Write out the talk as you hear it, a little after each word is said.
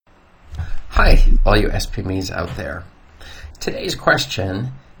Hi, all you SPMEs out there. Today's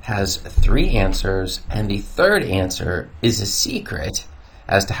question has 3 answers, and the third answer is a secret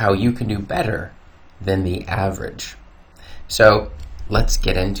as to how you can do better than the average. So let's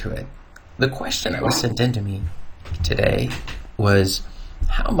get into it. The question that was sent in to me today was,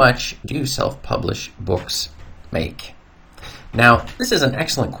 how much do self-published books make? Now, this is an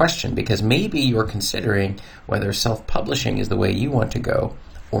excellent question because maybe you're considering whether self-publishing is the way you want to go,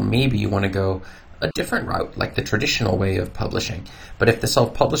 or maybe you want to go a different route, like the traditional way of publishing. But if the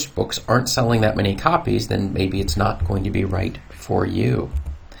self-published books aren't selling that many copies, then maybe it's not going to be right for you.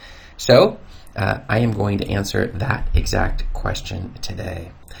 So, I am going to answer that exact question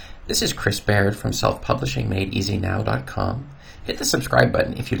today. This is Chris Baird from selfpublishingmadeeasynow.com. Hit the subscribe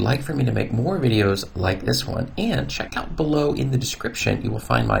button if you'd like for me to make more videos like this one, and check out below in the description. You will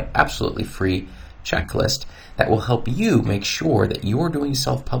find my absolutely free checklist that will help you make sure that you're doing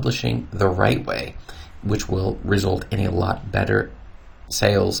self-publishing the right way, which will result in a lot better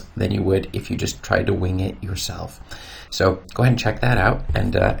sales than you would if you just tried to wing it yourself. So go ahead and check that out,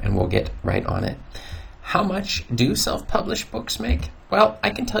 and we'll get right on it. How much do self-published books make? Well,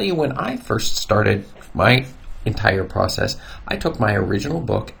 I can tell you when I first started my entire process, I took my original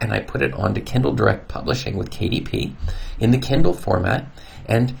book and I put it onto Kindle Direct Publishing with KDP in the Kindle format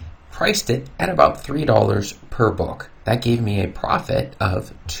and priced it at about $3 per book. That gave me a profit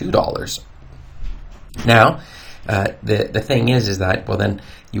of $2. Now, the thing is that, well, then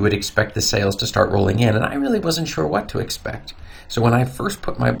you would expect the sales to start rolling in, and I really wasn't sure what to expect. So when I first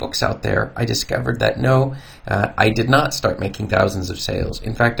put my books out there, I discovered that no, I did not start making thousands of sales.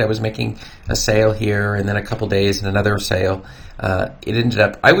 In fact, I was making a sale here and then a couple days and another sale. It ended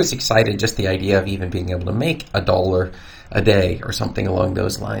up, I was excited just the idea of even being able to make $1 a day or something along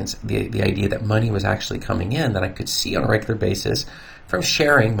those lines. The idea that money was actually coming in that I could see on a regular basis from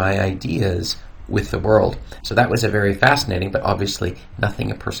sharing my ideas with the world. So that was a very fascinating, but obviously nothing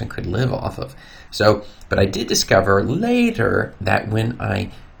a person could live off of. So, but I did discover later that when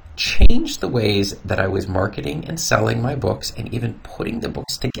I changed the ways that I was marketing and selling my books and even putting the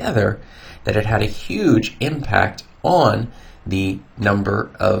books together, that it had a huge impact on the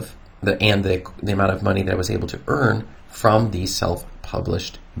number of the amount of money that I was able to earn from these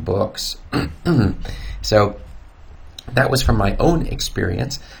self-published books. So that was from my own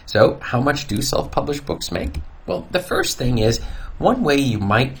experience. So how much do self-published books make? Well, the first thing is, one way you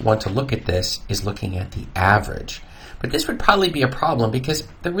might want to look at this is looking at the average. But this would probably be a problem because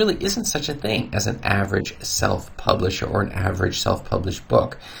there really isn't such a thing as an average self-publisher or an average self-published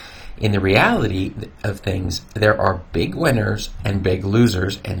book. In the reality of things, there are big winners and big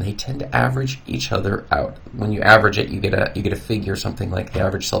losers, and they tend to average each other out. When you average it, you get a figure, something like the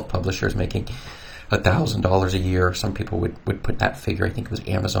average self-publisher is making $1,000 a year. Some people would put that figure. I think it was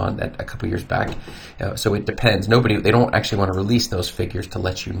Amazon a couple years back. So it depends. They don't actually want to release those figures to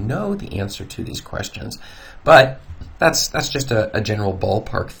let you know the answer to these questions. But that's just a general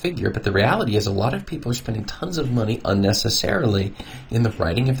ballpark figure. But the reality is a lot of people are spending tons of money unnecessarily in the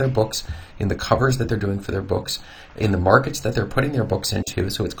writing of their books, in the covers that they're doing for their books, in the markets that they're putting their books into.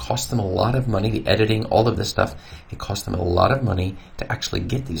 So it's cost them a lot of money, the editing, all of this stuff. It costs them a lot of money to actually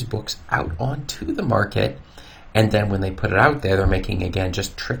get these books out onto the market. And then when they put it out there, they're making, again,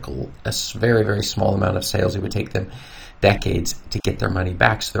 just trickle, a very, very small amount of sales. It would take them decades to get their money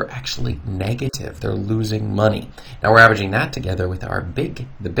back. So they're actually negative. They're losing money. Now we're averaging that together with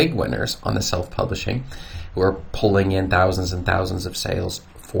the big winners on the self-publishing, who are pulling in thousands and thousands of sales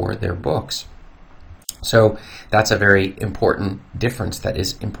for their books. So that's a very important difference that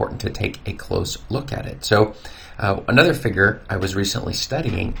is important to take a close look at it. So another figure I was recently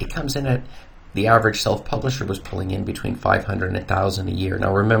studying, it comes in at the average self-publisher was pulling in between $500 and $1,000 a year.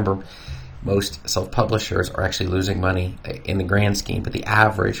 Now remember, most self-publishers are actually losing money in the grand scheme, but the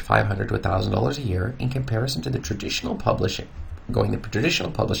average $500 to $1,000 a year in comparison to the traditional publishing, going the traditional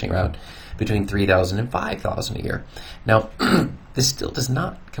publishing route, between $3,000 and $5,000 a year. Now, this still does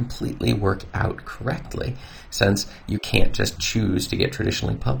not completely work out correctly, since you can't just choose to get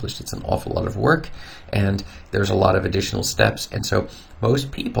traditionally published. It's an awful lot of work, and there's a lot of additional steps. And so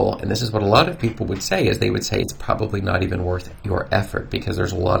most people, and this is what a lot of people would say, is they would say it's probably not even worth your effort because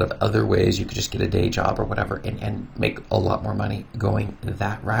there's a lot of other ways you could just get a day job or whatever and make a lot more money going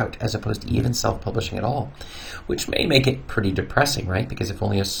that route as opposed to even self-publishing at all, which may make it pretty depressing, right? Because if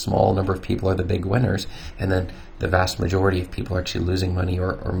only a small number of people are the big winners, and then the vast majority of people are actually losing money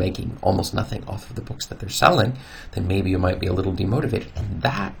or making almost nothing off of the books that they're selling, then maybe you might be a little demotivated. And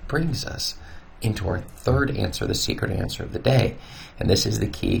that brings us into our third answer, the secret answer of the day. And this is the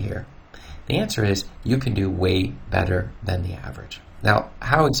key here. The answer is you can do way better than the average. Now,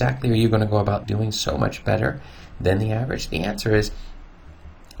 how exactly are you going to go about doing so much better than the average? The answer is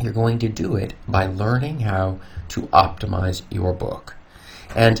you're going to do it by learning how to optimize your book.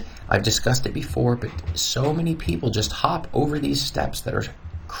 And I've discussed it before, but so many people just hop over these steps that are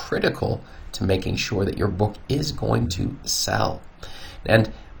critical to making sure that your book is going to sell.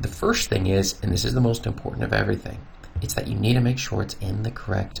 And the first thing is, and this is the most important of everything, it's that you need to make sure it's in the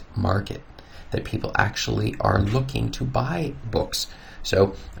correct market, that people actually are looking to buy books.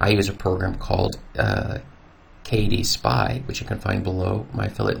 So I use a program called KD Spy, which you can find below my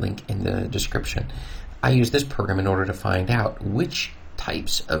affiliate link in the description. I use this program in order to find out which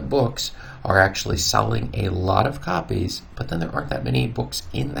types of books are actually selling a lot of copies, but then there aren't that many books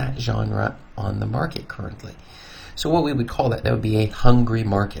in that genre on the market currently. So what we would call that would be a hungry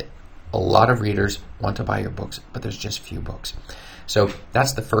market. A lot of readers want to buy your books, but there's just few books. So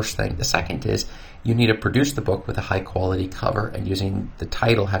that's the first thing. The second is you need to produce the book with a high quality cover and using the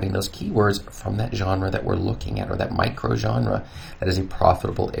title, having those keywords from that genre that we're looking at, or that micro genre that is a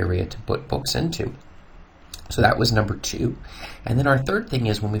profitable area to put books into. So that was number 2. And then our third thing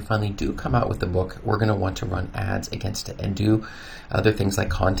is when we finally do come out with the book, we're going to want to run ads against it and do other things like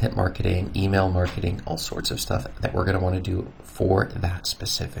content marketing, email marketing, all sorts of stuff that we're going to want to do for that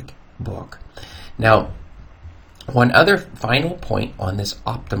specific book. Now, one other final point on this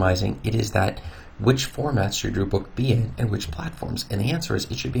optimizing, it is that which formats should your book be in and which platforms? And the answer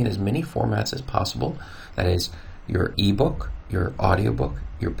is it should be in as many formats as possible. That is your ebook, your audiobook,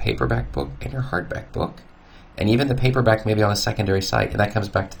 your paperback book, and your hardback book. And even the paperback may be on a secondary site, and that comes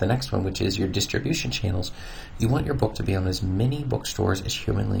back to the next one, which is your distribution channels. You want your book to be on as many bookstores as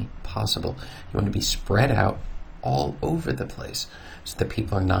humanly possible. You want to be spread out all over the place so that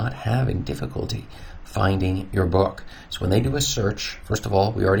people are not having difficulty finding your book. So when they do a search, first of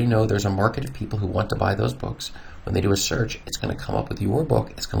all, we already know there's a market of people who want to buy those books. When they do a search, it's going to come up with your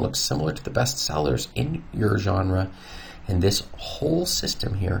book. It's going to look similar to the best sellers in your genre. And this whole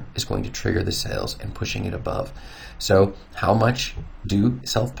system here is going to trigger the sales and pushing it above. So how much do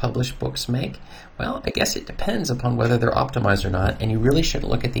self-published books make? Well, I guess it depends upon whether they're optimized or not, and you really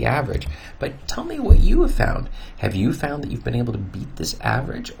shouldn't look at the average. But tell me what you have found. Have you found that you've been able to beat this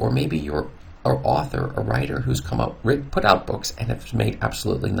average? Or maybe you're an author, a writer who's put out books and have made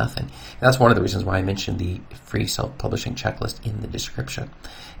absolutely nothing. And that's one of the reasons why I mentioned the free self-publishing checklist in the description.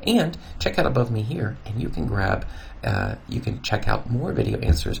 And check out above me here, and you can check out more video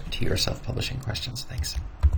answers to your self-publishing questions. Thanks.